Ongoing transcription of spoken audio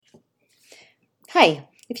Hi,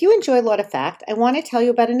 if you enjoy Law to Fact, I want to tell you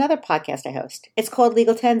about another podcast I host. It's called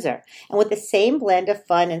Legal Tensor, and with the same blend of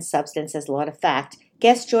fun and substance as Law to Fact,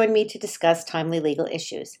 guests join me to discuss timely legal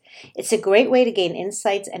issues. It's a great way to gain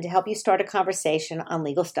insights and to help you start a conversation on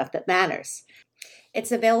legal stuff that matters.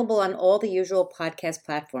 It's available on all the usual podcast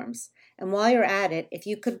platforms. And while you're at it, if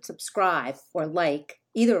you could subscribe or like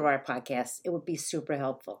either of our podcasts, it would be super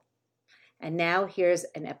helpful. And now here's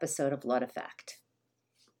an episode of Law to Fact.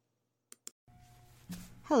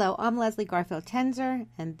 Hello, I'm Leslie Garfield Tensor,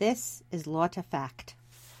 and this is Law to Fact.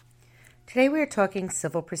 Today we are talking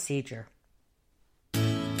civil procedure.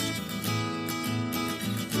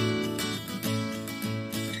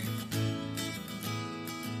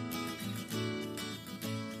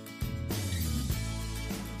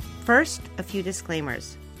 First, a few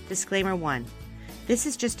disclaimers. Disclaimer 1. This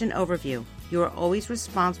is just an overview. You are always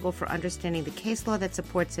responsible for understanding the case law that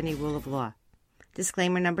supports any rule of law.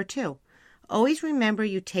 Disclaimer number 2. Always remember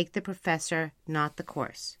you take the professor, not the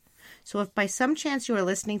course. So if by some chance you are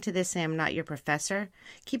listening to this and I am not your professor,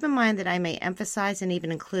 keep in mind that I may emphasize and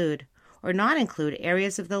even include, or not include,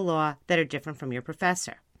 areas of the law that are different from your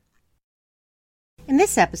professor. In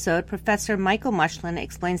this episode, Professor Michael Mushland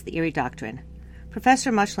explains the Erie Doctrine.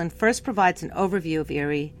 Professor Mushland first provides an overview of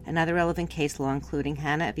Erie and other relevant case law, including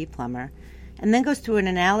Hannah v. Plummer, and then goes through an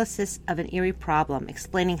analysis of an Erie problem,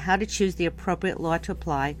 explaining how to choose the appropriate law to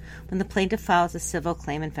apply when the plaintiff files a civil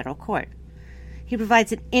claim in federal court. He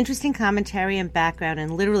provides an interesting commentary and background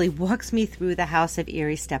and literally walks me through the House of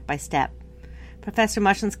Erie step by step. Professor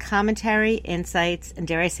Mushland's commentary, insights, and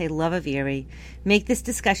dare I say love of Erie make this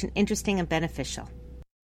discussion interesting and beneficial.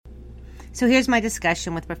 So here's my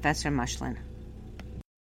discussion with Professor Mushland.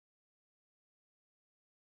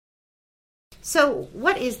 So,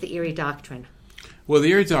 what is the Erie Doctrine? Well,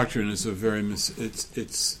 the Erie Doctrine is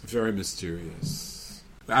it's very mysterious.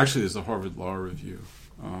 Actually, there's a Harvard Law Review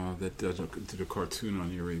that did a cartoon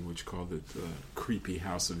on Erie, which called it the creepy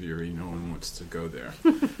House of Erie. No one wants to go there,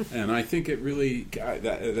 and I think it really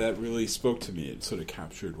that really spoke to me. It sort of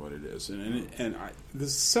captured what it is, and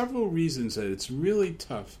there's several reasons that it's really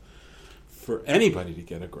tough for anybody to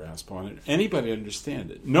get a grasp on it, anybody understand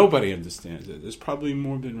it. Nobody understands it. There's probably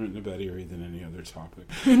more been written about Erie than any other topic.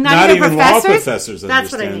 Not even law professors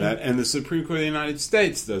understand that, and the Supreme Court of the United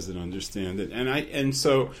States doesn't understand it. And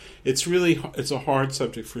so it's a hard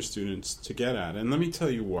subject for students to get at. And let me tell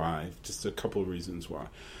you why. Just a couple of reasons why.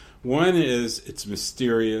 One is it's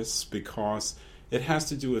mysterious because it has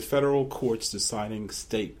to do with federal courts deciding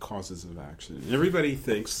state causes of action. And everybody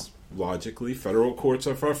thinks, logically, federal courts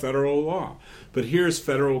are for federal law. But here's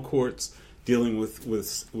federal courts dealing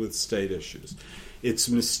with state issues. It's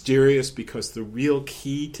mysterious because the real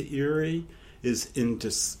key to Erie is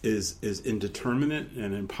indeterminate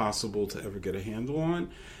and impossible to ever get a handle on.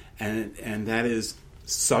 And that is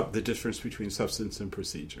the difference between substance and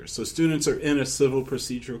procedure. So students are in a civil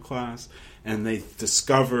procedure class and they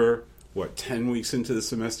discover 10 weeks into the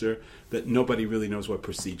semester, that nobody really knows what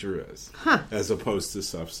procedure is, as opposed to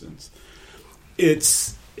substance.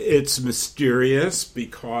 It's mysterious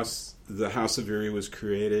because the House of Erie was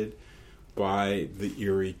created by the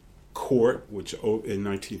Erie Court, which in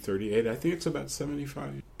 1938, I think it's about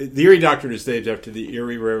 75. The Erie Doctrine is named after the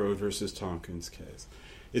Erie Railroad versus Tompkins case.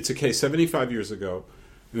 It's a case 75 years ago,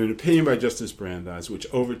 an opinion by Justice Brandeis, which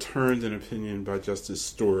overturned an opinion by Justice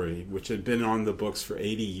Story, which had been on the books for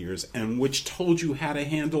 80 years, and which told you how to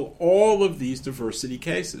handle all of these diversity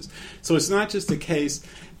cases. So it's not just a case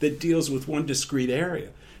that deals with one discrete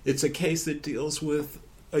area. It's a case that deals with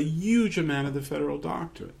a huge amount of the federal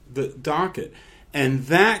docket. And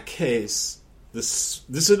that case, this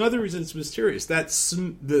is another reason it's mysterious.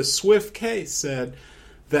 The Swift case said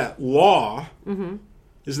that law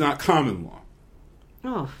is not common law.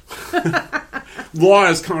 Oh. Law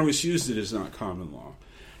as Congress used it is not common law.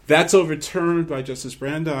 That's overturned by Justice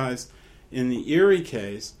Brandeis in the Erie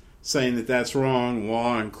case, saying that that's wrong.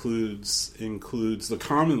 Law includes the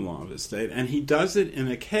common law of the state. And he does it in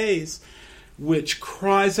a case which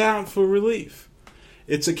cries out for relief.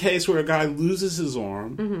 It's a case where a guy loses his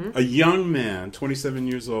arm, a young man, 27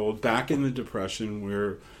 years old, back in the Depression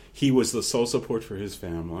where he was the sole support for his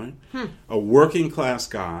family, a working class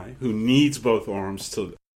guy who needs both arms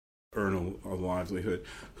to earn a livelihood,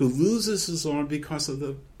 who loses his arm because of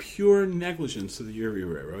the pure negligence of the Erie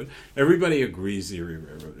Railroad. Everybody agrees the Erie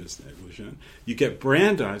Railroad is negligent. You get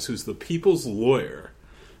Brandeis, who's the people's lawyer,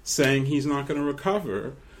 saying he's not going to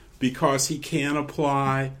recover because he can't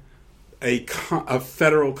apply a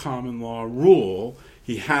federal common law rule.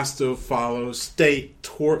 He has to follow state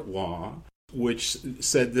tort law, which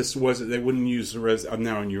said this wasn't, they wouldn't use the I'm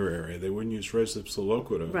now in your area, they wouldn't use res ipsa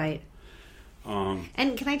loquitur. Right.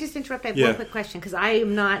 And can I just interrupt? I have Yeah. one quick question because I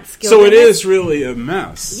am not skilled. So in it this. is really a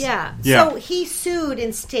mess. Yeah. Yeah. So he sued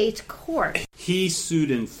in state court. He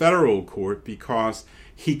sued in federal court because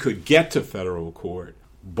he could get to federal court,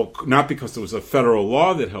 but not because there was a federal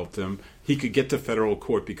law that helped him. He could get to federal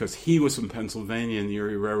court because he was from Pennsylvania and the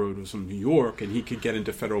Erie Railroad was from New York, and he could get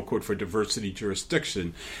into federal court for diversity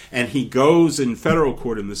jurisdiction. And he goes in federal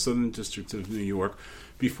court in the Southern District of New York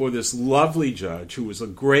before this lovely judge who was a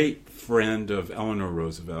great friend of Eleanor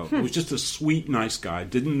Roosevelt, who was just a sweet, nice guy,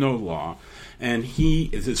 didn't know law. And he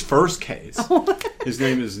is his first case. His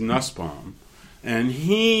name is Nussbaum. And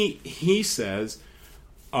he says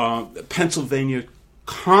Pennsylvania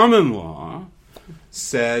common law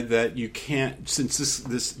said that you can't, since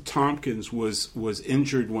this Tompkins was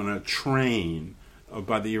injured when a train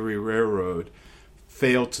by the Erie Railroad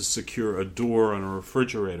failed to secure a door on a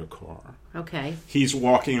refrigerator car. Okay. He's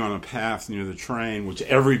walking on a path near the train, which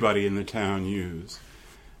everybody in the town used,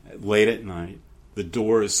 late at night. The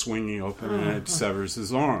door is swinging open and it severs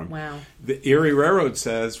his arm. Wow. The Erie Railroad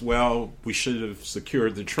says, well, we should have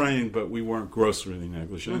secured the train, but we weren't grossly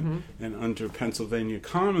negligent. And under Pennsylvania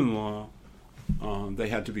common law, they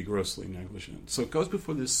had to be grossly negligent. So it goes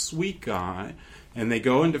before this sweet guy, and they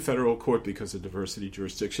go into federal court because of diversity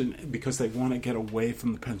jurisdiction, because they want to get away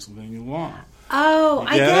from the Pennsylvania law. Oh,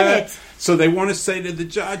 I get it. So they want to say to the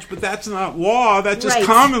judge, but that's not law, that's just Right.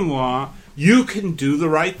 common law. You can do the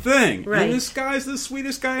right thing. Right. And this guy's the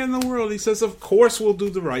sweetest guy in the world. He says, of course we'll do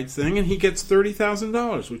the right thing, and he gets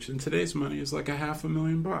 $30,000, which in today's money is like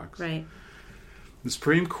 $500,000. Right. The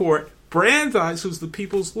Supreme Court, Brandeis, who's the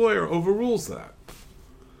people's lawyer, overrules that.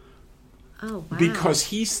 Oh, wow. Because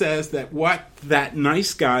he says that what that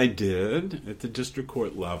nice guy did at the district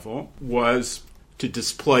court level was to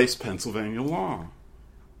displace Pennsylvania law.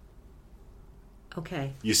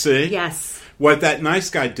 Okay. You see? Yes. What that nice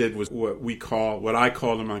guy did was what I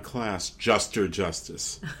called in my class, juster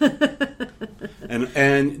justice.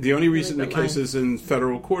 and the only reason the good case line. is in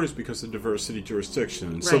federal court is because of diversity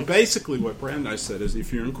jurisdiction. So Right. basically what Brandeis said is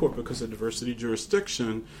if you're in court because of diversity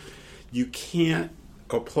jurisdiction, you can't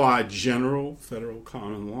apply general federal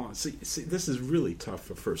common law. See, this is really tough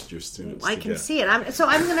for first year students. I to can get. see it. I'm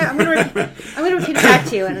gonna repeat it back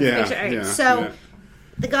to you. And Yeah, make sure. All right. yeah, So yeah.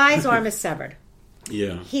 the guy's arm is severed.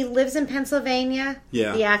 Yeah. He lives in Pennsylvania.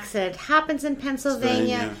 Yeah. The accident happens in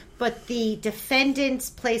Pennsylvania, Pennsylvania. but the defendant's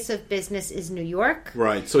place of business is New York.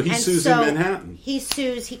 Right. So he And sues so in Manhattan. He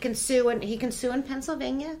can sue in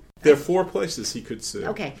Pennsylvania. There are 4 places he could sue.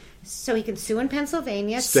 Okay, so he can sue in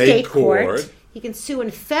Pennsylvania, State court. court. He can sue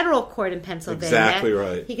in federal court in Pennsylvania. Exactly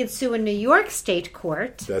right. He can sue in New York State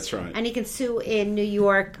Court. That's right. And he can sue in New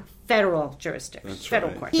York federal jurisdiction. That's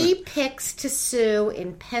federal right. court. He picks to sue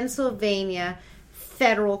in Pennsylvania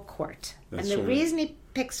federal court. That's and the right. reason he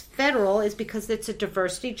picks federal is because it's a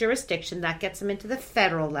diversity jurisdiction. That gets him into the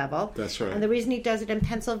federal level. That's right. And the reason he does it in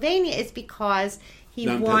Pennsylvania is because he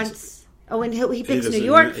Not in wants... Oh, and he picks doesn't- New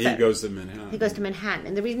York. He goes to Manhattan. He goes to Manhattan.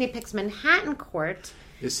 And the reason he picks Manhattan court,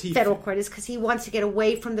 Is he federal court, is because he wants to get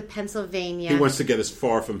away from the Pennsylvania... He wants to get as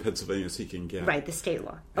far from Pennsylvania as he can get. Right, the state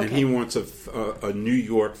law. And Okay. he wants a New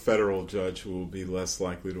York federal judge who will be less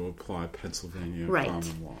likely to apply Pennsylvania Right.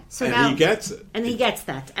 common law. So and now- he gets it. And he gets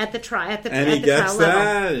that at the trial. And he gets trial level.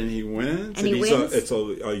 that, and he wins. And he he's wins? It's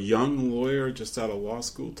a young lawyer just out of law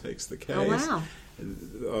school takes the case. Oh, wow.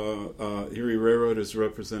 Erie Railroad is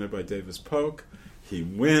represented by Davis Polk. He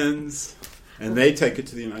wins. And they take it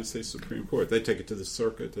to the United States Supreme Court. They take it to the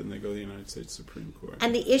circuit, and they go to the United States Supreme Court.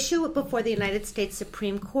 And the issue before the United States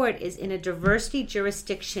Supreme Court is in a diversity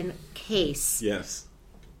jurisdiction case. Yes.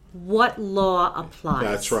 What law applies?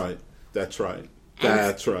 That's right. That's right. And-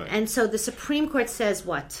 That's right. And so the Supreme Court says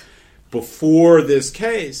what? Before this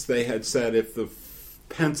case, they had said if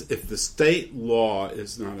the state law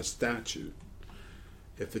is not a statute,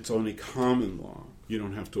 if it's only common law, you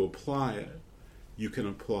don't have to apply it. You can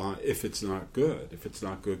apply if it's not good. If it's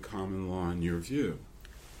not good common law in your view.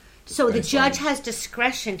 So the based judge on- has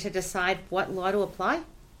discretion to decide what law to apply?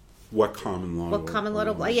 What common law? What common law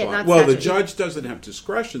to apply? Yeah, not well, the statute. judge doesn't have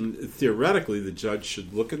discretion. Theoretically, the judge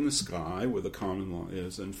should look in the sky where the common law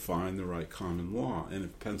is and find the right common law. And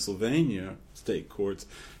if Pennsylvania state courts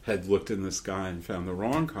had looked in the sky and found the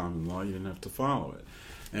wrong common law, you didn't have to follow it.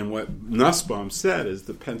 And what Nussbaum said is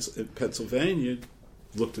that Pennsylvania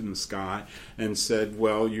looked in the sky and said,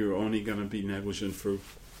 well, you're only going to be negligent for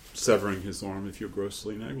severing his arm if you're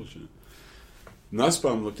grossly negligent.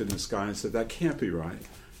 Nussbaum looked in the sky and said, that can't be right.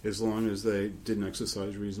 As long as they didn't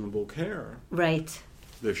exercise reasonable care, Right.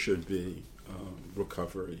 there should be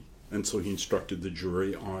recovery. And so he instructed the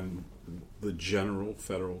jury on the general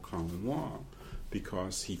federal common law,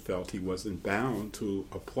 because he felt he wasn't bound to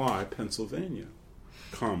apply Pennsylvania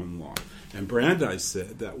common law. And Brandeis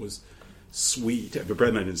said that was sweet. But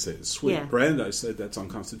Brandeis didn't say it's sweet. Yeah. Brandeis said that's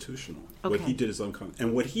unconstitutional. Okay. What he did is unconstitutional.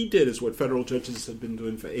 And what he did is what federal judges have been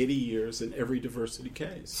doing for 80 years in every diversity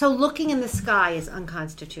case. So looking in the sky is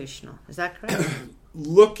unconstitutional. Is that correct?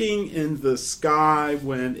 Looking in the sky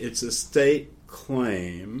when it's a state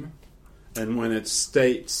claim and when it's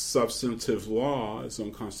state substantive law is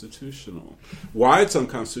unconstitutional. Why it's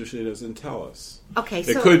unconstitutional, it doesn't tell us. Okay,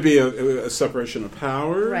 so It could be a separation of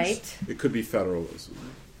powers. Right. It could be federalism.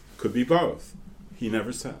 Could be both. He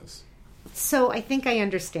never says. So I think I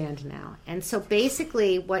understand now. And so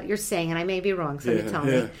basically what you're saying, and I may be wrong, so you tell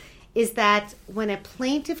yeah. me, is that when a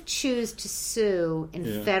plaintiff chooses to sue in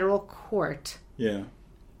Yeah. federal court Yeah.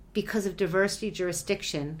 because of diversity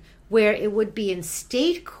jurisdiction, where it would be in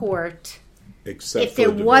state court, Except if there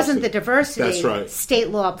for wasn't the diversity, That's right. state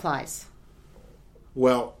law applies.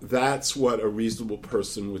 Well, that's what a reasonable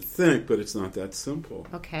person would think, but it's not that simple.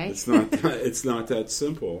 Okay. It's not. It's not that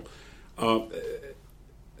simple.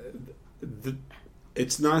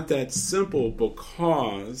 It's not that simple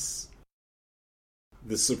because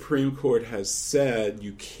the Supreme Court has said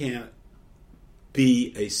you can't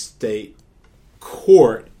be a state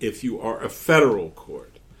court if you are a federal court.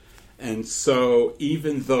 And so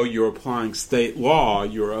even though you're applying state law,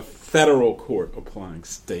 you're a federal court applying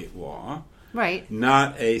state law. Right.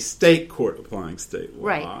 Not a state court applying state law.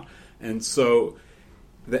 Right. And so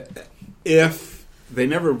if they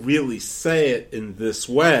never really say it in this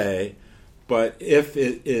way, but if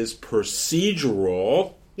it is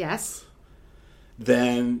procedural, Yes.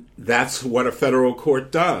 then that's what a federal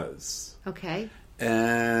court does. Okay.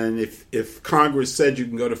 And if Congress said you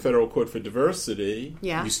can go to federal court for diversity,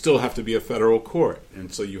 Yeah. you still have to be a federal court.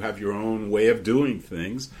 And so you have your own way of doing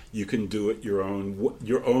things. You can do it your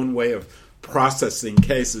own way of processing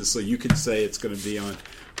cases. So you can say it's going to be on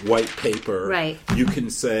white paper. Right. You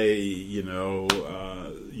can say, you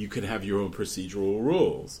can have your own procedural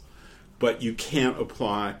rules. But you can't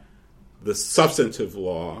apply the substantive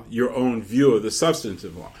law, your own view of the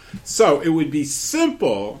substantive law. So it would be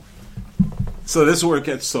simple. So this is where it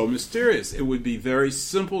gets so mysterious. It would be very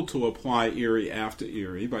simple to apply Erie after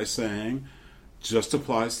Erie by saying, just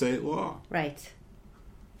apply state law. Right.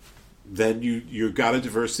 Then you've got a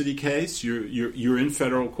diversity case. You're in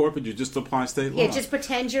federal court, but you just apply state law. Yeah, just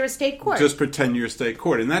pretend you're a state court. Just pretend you're a state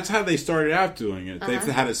court. And that's how they started out doing it. They've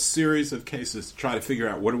had a series of cases to try to figure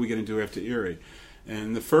out what are we going to do after Erie.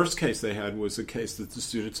 And the first case they had was a case that the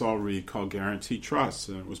students all read called Guarantee Trust,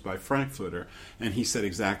 and it was by Frankfurter. And he said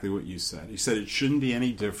exactly what you said. He said it shouldn't be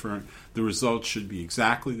any different. The results should be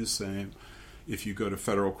exactly the same if you go to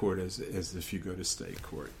federal court as if you go to state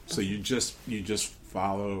court. So you just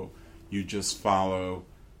follow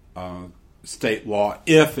state law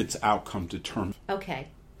if it's outcome determined. Okay.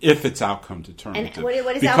 If it's outcome determinative. And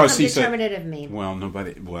what does Because outcome he said- determinative mean? Well,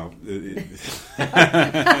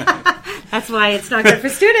 That's why it's not good for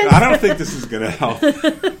students. I don't think this is going to help.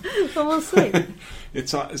 Well, we'll see.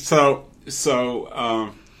 It's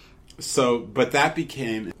but that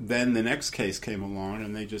became, then the next case came along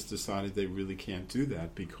and they just decided they really can't do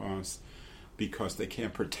that because they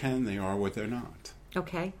can't pretend they are what they're not.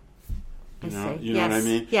 Okay. You I know, see. you know what I Yes.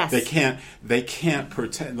 mean? Yes. They can't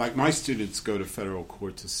pretend. Like my students go to federal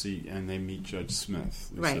court to see, and they meet Judge Smith,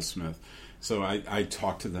 Lisa Right. Smith. So I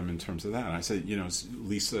talk to them in terms of that. I say,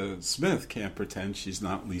 Lisa Smith can't pretend she's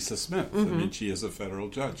not Lisa Smith. I mean, she is a federal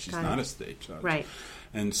judge. She's Got not it. a state judge. Right.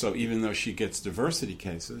 And so even though she gets diversity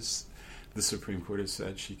cases, the Supreme Court has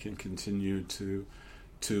said she can continue to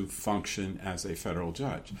function as a federal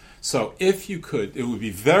judge. So if you could, it would be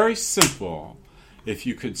very simple if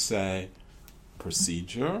you could say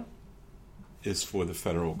procedure is for the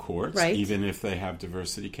federal courts, Right. even if they have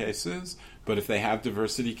diversity cases. But if they have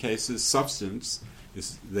diversity cases, substance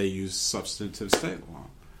is they use substantive state law.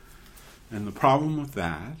 And the problem with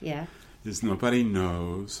that Yeah. is nobody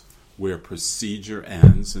knows where procedure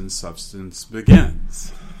ends and substance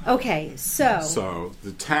begins. Okay, so So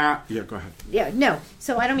the yeah, go ahead. yeah, no.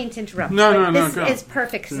 So I don't mean to interrupt. No, but no, this go. is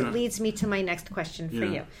perfect because Yeah. it leads me to my next question for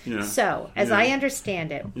Yeah, you. yeah, So, as yeah. I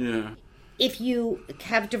understand it, Yeah. if you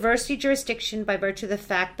have diversity jurisdiction by virtue of the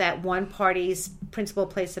fact that one party's principal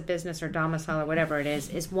place of business or domicile or whatever it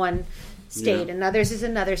is one state Yeah. and others is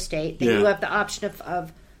another state, then Yeah. you have the option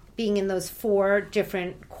of being in those four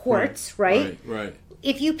different courts, right? Right.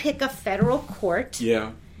 If you pick a federal court,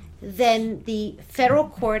 Yeah. then the federal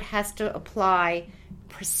court has to apply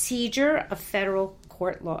procedure of federal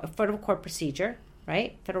court law, federal court procedure,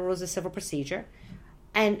 right? Federal Rules of Civil Procedure,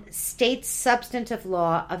 and state substantive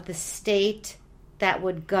law of the state that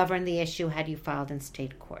would govern the issue had you filed in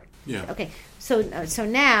state court. Yeah. Okay. So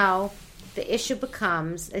now the issue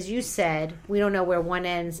becomes, as you said, we don't know where one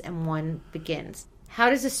ends and one begins. How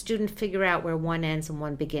does a student figure out where one ends and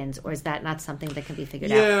one begins, or is that not something that can be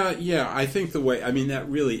figured out? Yeah. I think that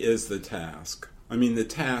really is the task. The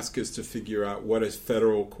task is to figure out what a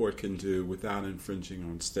federal court can do without infringing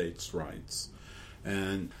on states' rights,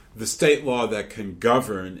 and the state law that can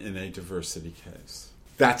govern in a diversity case.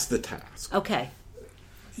 That's the task. Okay.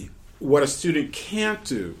 What a student can't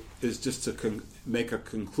do is just to make a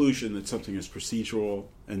conclusion that something is procedural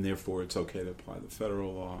and therefore it's okay to apply the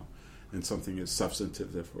federal law, and something is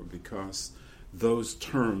substantive therefore, because those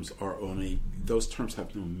terms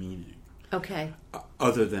have no meaning. Okay.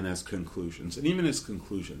 Other than as conclusions. And even as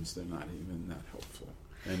conclusions, they're not even that helpful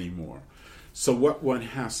anymore. So what one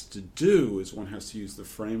has to do is one has to use the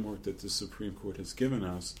framework that the Supreme Court has given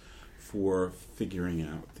us for figuring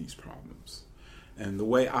out these problems. And the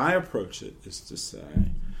way I approach it is to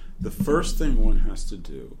say, the first thing one has to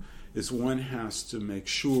do is one has to make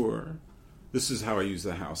sure, this is how I use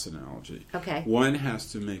the house analogy. Okay. One has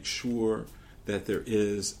to make sure that there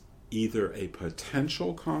is either a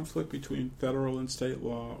potential conflict between federal and state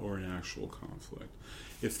law or an actual conflict.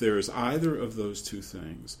 If there is either of those two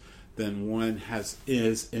things, then one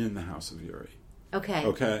is in the House of Erie. Okay.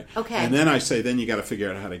 Okay? Okay. And then I say, then you got to figure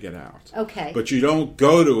out how to get out. Okay. But you don't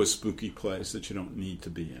go to a spooky place that you don't need to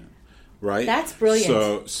be in, right? That's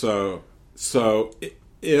brilliant. So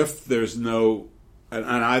if there's no, and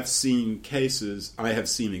I have seen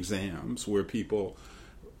exams where people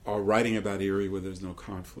are writing about Erie where there's no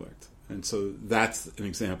conflict. And so that's an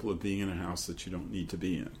example of being in a house that you don't need to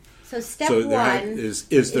be in. So step one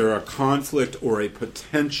is there a conflict or a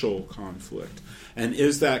potential conflict? And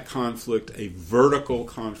is that conflict a vertical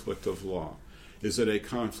conflict of law? Is it a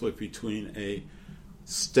conflict between a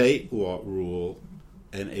state law rule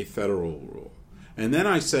and a federal rule? And then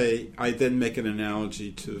I then make an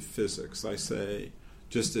analogy to physics. I say,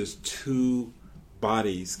 just as two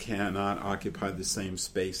bodies cannot occupy the same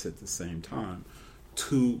space at the same time,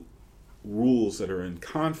 two rules that are in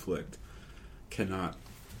conflict cannot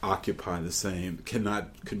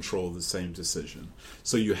control the same decision.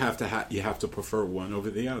 So you have to prefer one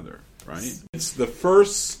over the other, right? It's the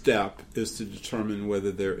first step is to determine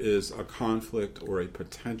whether there is a conflict or a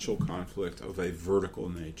potential conflict of a vertical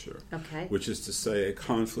nature. Okay. Which is to say a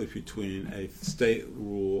conflict between a state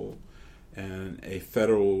rule and a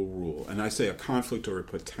federal rule. And I say a conflict or a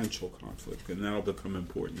potential conflict, and that'll become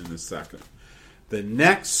important in a second. The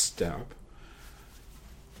next step,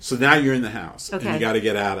 so now you're in the house, okay, and you got to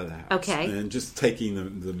get out of the house. Okay. And just taking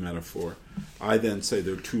the metaphor, I then say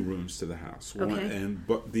there are two rooms to the house. Okay.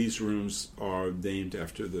 But these rooms are named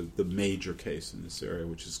after the major case in this area,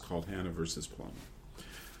 which is called Hanna versus Plummer.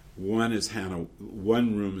 One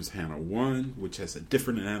room is Hanna 1, which has a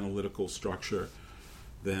different analytical structure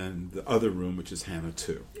than the other room, which is Hanna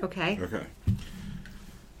 2. Okay. Okay.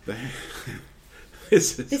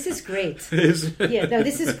 This is great. Yeah, no,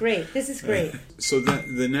 this is great. This is great. So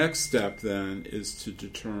the next step then is to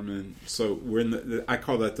determine, so we're in I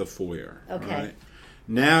call that the foyer. Okay. Right?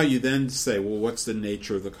 Now you then say, well, what's the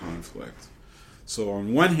nature of the conflict? So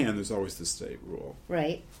on one hand, there's always the state rule.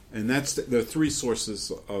 Right. And there are three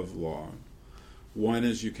sources of law. One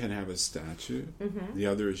is you can have a statute. Mm-hmm. The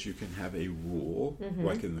other is you can have a rule, mm-hmm,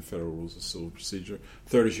 like in the Federal Rules of Civil Procedure.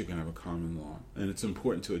 Third is you can have a common law. And it's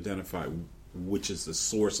important to identify which is the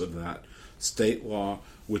source of that state law,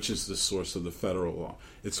 which is the source of the federal law.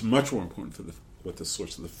 It's much more important for what the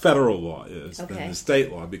source of the federal law is, okay, than the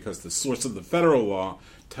state law, because the source of the federal law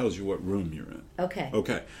tells you what room you're in. Okay.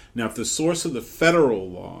 Okay. Now, if the source of the federal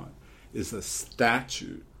law is a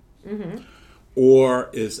statute, mm-hmm, or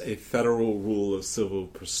is a federal rule of civil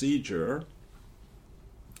procedure,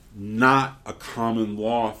 not a common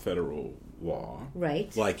law federal law,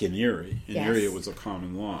 right, like in Erie. In yes, Erie, it was a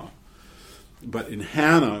common law. But in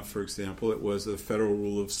Hanna, for example, it was a federal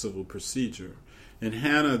rule of civil procedure. In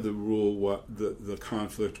Hanna, the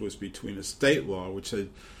conflict was between a state law, which said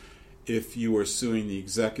if you were suing the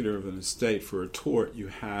executor of an estate for a tort, you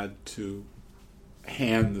had to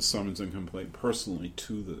hand the summons and complaint personally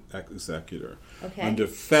to the executor. Okay. Under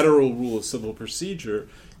federal rule of civil procedure,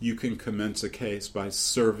 you can commence a case by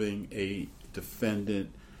serving a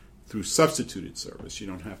defendant through substituted service. You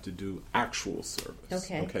don't have to do actual service.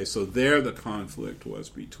 Okay. So there the conflict was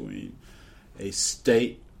between a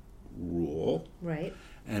state rule, right,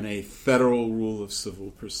 and a federal rule of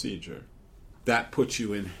civil procedure. That puts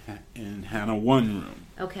you in Hanna 1 room.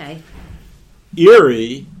 Okay.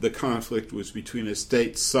 Erie, the conflict was between a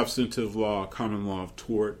state substantive law, common law of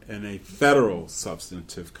tort, and a federal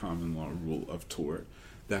substantive common law rule of tort.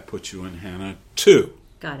 That puts you in Hannah 2.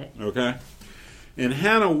 Got it. Okay? In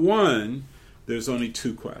Hannah 1, there's only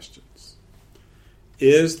 2 questions.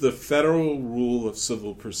 Is the federal rule of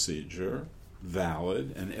civil procedure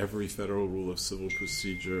valid? And every federal rule of civil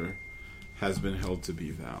procedure has been held to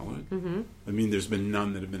be valid. Mm-hmm. I mean, there's been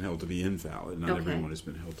none that have been held to be invalid. Not Okay. everyone has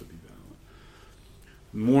been held to be valid.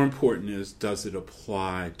 More important is, does it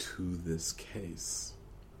apply to this case?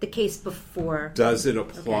 The case before. Does it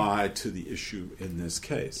apply to the issue in this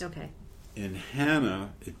case? Okay. In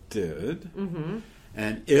Hannah, it did. Mm-hmm.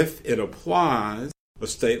 And if it applies a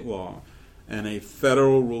state law and a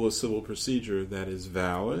federal rule of civil procedure that is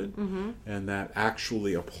valid Mm-hmm. and that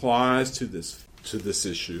actually applies to this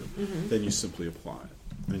issue, Mm-hmm. then you simply apply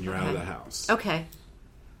it, and you're out of the house. Okay.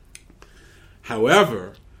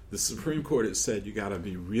 However, the Supreme Court has said you got to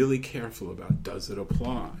be really careful about does it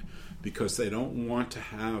apply, because they don't want to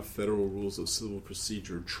have federal rules of civil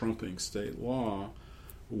procedure trumping state law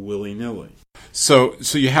willy-nilly. So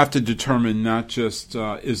you have to determine not just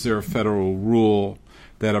is there a federal rule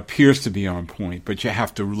that appears to be on point, but you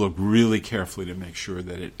have to look really carefully to make sure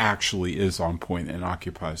that it actually is on point and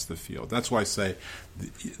occupies the field. That's why I say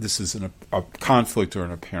this is a conflict or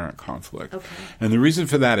an apparent conflict. Okay. And the reason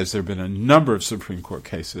for that is there have been a number of Supreme Court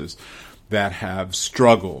cases that have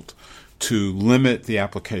struggled to limit the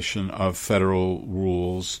application of federal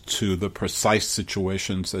rules to the precise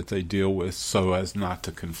situations that they deal with so as not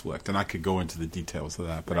to conflict. And I could go into the details of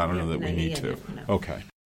that, but I don't know that we need to. No. Okay.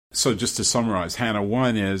 So just to summarize, Hannah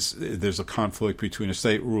 1 is there's a conflict between a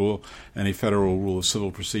state rule and a federal rule of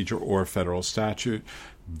civil procedure or a federal statute.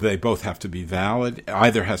 They both have to be valid.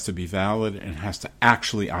 Either has to be valid and has to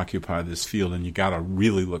actually occupy this field, and you got to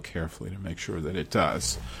really look carefully to make sure that it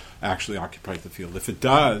does actually occupy the field. If it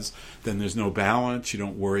does, then there's no balance. You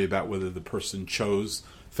don't worry about whether the person chose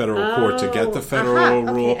federal court to get the federal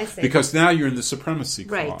rule, I see. because now you're in the supremacy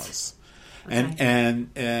Right. clause. Okay.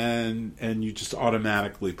 And you just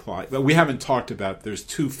automatically apply. But we haven't talked about, there's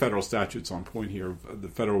 2 federal statutes on point here, the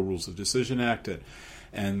Federal Rules of Decision Act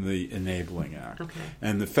and the Enabling Act. Okay.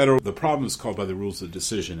 And the problem is called by the Rules of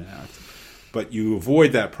Decision Act. But you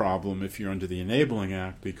avoid that problem if you're under the Enabling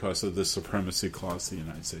Act because of the supremacy clause of the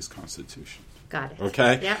United States Constitution. Got it.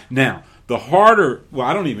 Okay? Yeah. Now, the harder, well,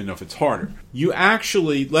 I don't even know if it's harder. You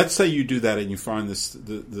actually, let's say you do that and you find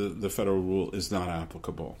the federal rule is not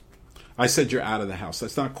applicable. I said you're out of the house.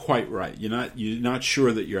 That's not quite right. You're not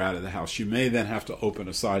sure that you're out of the house. You may then have to open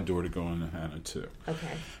a side door to go into Hannah 2. Okay.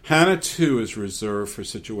 Hannah 2 is reserved for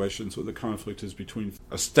situations where the conflict is between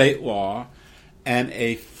a state law and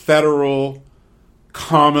a federal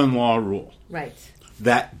common law rule. Right.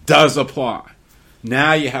 That does apply.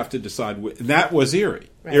 Now you have to decide. And that was Erie.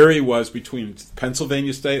 Right. Erie was between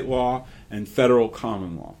Pennsylvania state law and federal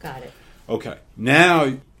common law. Got it. Okay.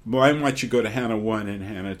 Now, why might you go to Hannah 1 and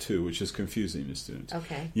Hannah 2, which is confusing to students?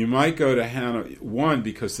 Okay. You might go to Hannah 1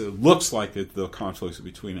 because it looks like the conflict is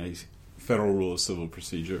between a federal rule of civil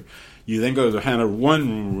procedure. You then go to the Hannah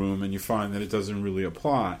 1 room and you find that it doesn't really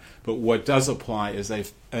apply. But what does apply is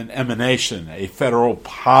an emanation, a federal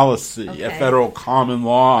policy, a Okay. federal common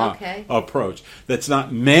law Okay. approach that's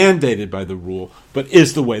not mandated by the rule, but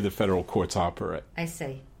is the way the federal courts operate. I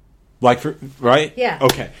see. Right? Yeah.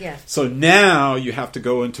 Okay. Yeah. So now you have to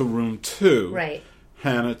go into room 2. Right.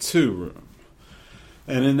 Hannah 2 room.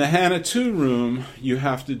 And in the Hannah 2 room, you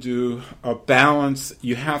have to do a balance.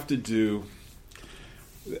 You have to do,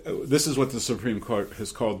 this is what the Supreme Court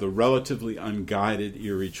has called the relatively unguided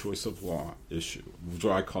Erie choice of law issue, which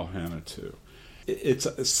I call Hannah 2. It's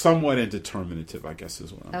somewhat indeterminative, I guess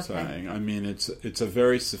is what I'm saying. I mean, it's a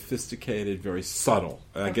very sophisticated, very subtle,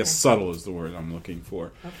 I guess subtle is the word I'm looking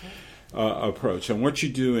for, approach. And what you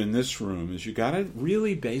do in this room is you got to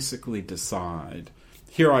really basically decide.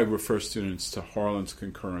 Here I refer students to Harlan's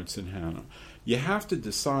concurrence in Hannah. You have to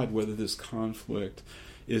decide whether this conflict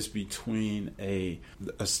is between a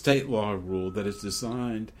state law rule that is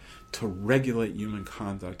designed to regulate human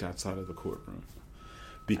conduct outside of the courtroom.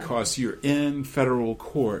 Because you're in federal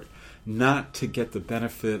court not to get the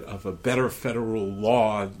benefit of a better federal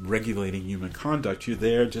law regulating human conduct. You're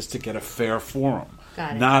there just to get a fair forum,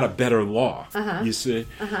 not a better law. You see?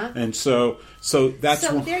 And so that's...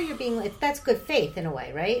 So there you're being, that's good faith in a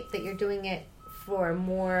way, right? That you're doing it for a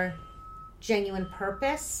more genuine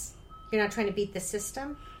purpose? You're not trying to beat the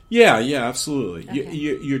system? Yeah, absolutely. Okay.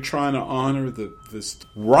 You're trying to honor the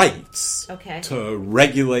rights to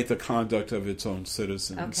regulate the conduct of its own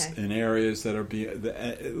citizens in areas that are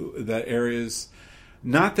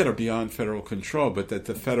not that are beyond federal control, but that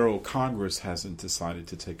the federal Congress hasn't decided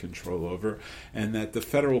to take control over, and that the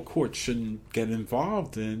federal court shouldn't get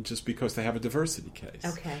involved in just because they have a diversity case.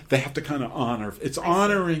 Okay. They have to kind of honor. It's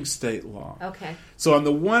honoring state law. Okay. So on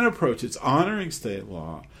the one approach, it's honoring state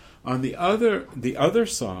law. On the other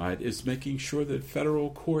side is making sure that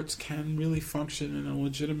federal courts can really function in a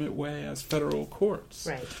legitimate way as federal courts.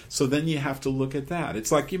 Right. So then you have to look at that.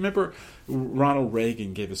 It's like, you remember Ronald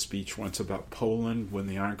Reagan gave a speech once about Poland when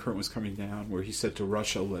the Iron Curtain was coming down, where he said to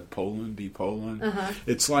Russia, "Let Poland be Poland." Uh-huh.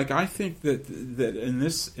 It's like, I think that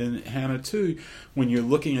in Hannah too, when you're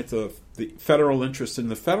looking at the federal interest in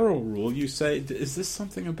the federal rule, you say, is this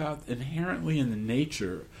something about inherently in the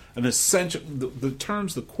nature, an essential, the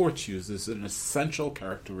terms the courts use is an essential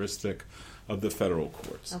characteristic of the federal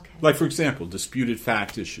courts. Okay. Like, for example, disputed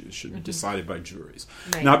fact issues should be decided by juries.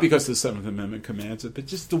 Right. Not because the Seventh Amendment commands it, but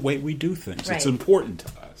just the way we do things. Right. It's important to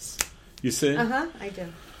us. You see? Uh-huh, I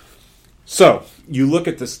do. So, you look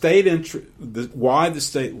at the state why the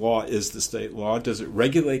state law is the state law. Does it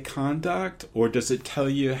regulate conduct, or does it tell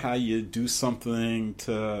you how you do something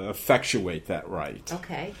to effectuate that right?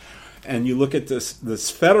 Okay. And you look at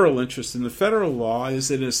this federal interest in the federal law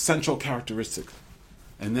is an essential characteristic.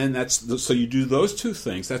 And then so you do those two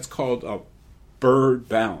things. That's called a Byrd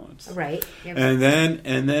balance. Right. Yep.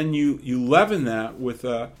 And then you leaven that with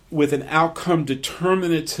an outcome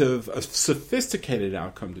determinative, a sophisticated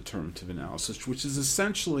outcome determinative analysis, which is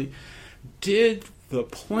essentially, did the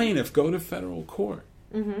plaintiff go to federal court?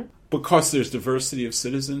 Mm-hmm. Because there's diversity of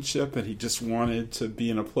citizenship and he just wanted to be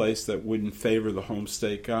in a place that wouldn't favor the home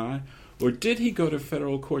state guy? Or did he go to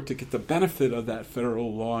federal court to get the benefit of that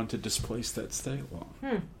federal law and to displace that state law?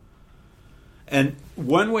 And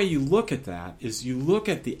one way you look at that is you look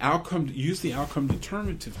at the outcome, use the outcome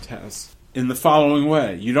determinative test in the following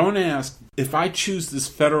way. You don't ask, if I choose this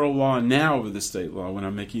federal law now over the state law when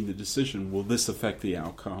I'm making the decision, will this affect the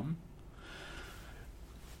outcome?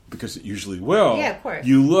 Because it usually will. Yeah, of course.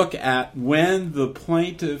 You look at when the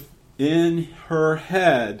plaintiff in her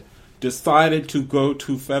head decided to go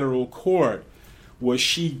to federal court, was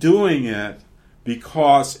she doing it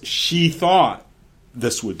because she thought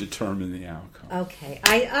this would determine the outcome? Okay.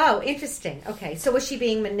 Interesting. Okay. So was she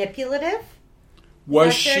being manipulative?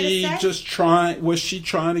 Was she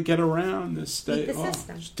trying to get around this state beat the law?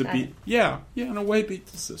 system. In a way, beat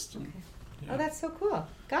the system. Okay. Yeah. Oh, that's so cool.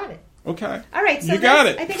 Got it. Okay. All right. So you got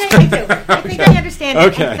it. I think I do. I think I understand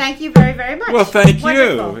it. Okay. And thank you very, very much. Well, thank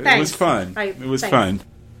Wonderful. you. Thanks. It was fun. Right. It was Thanks. fun.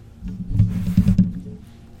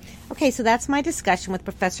 Okay, so that's my discussion with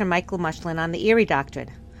Professor Michael Mushland on the Erie Doctrine.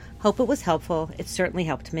 Hope it was helpful. It certainly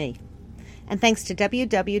helped me. And thanks to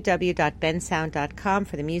www.bensound.com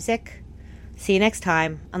for the music. See you next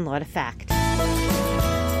time on Law to Fact.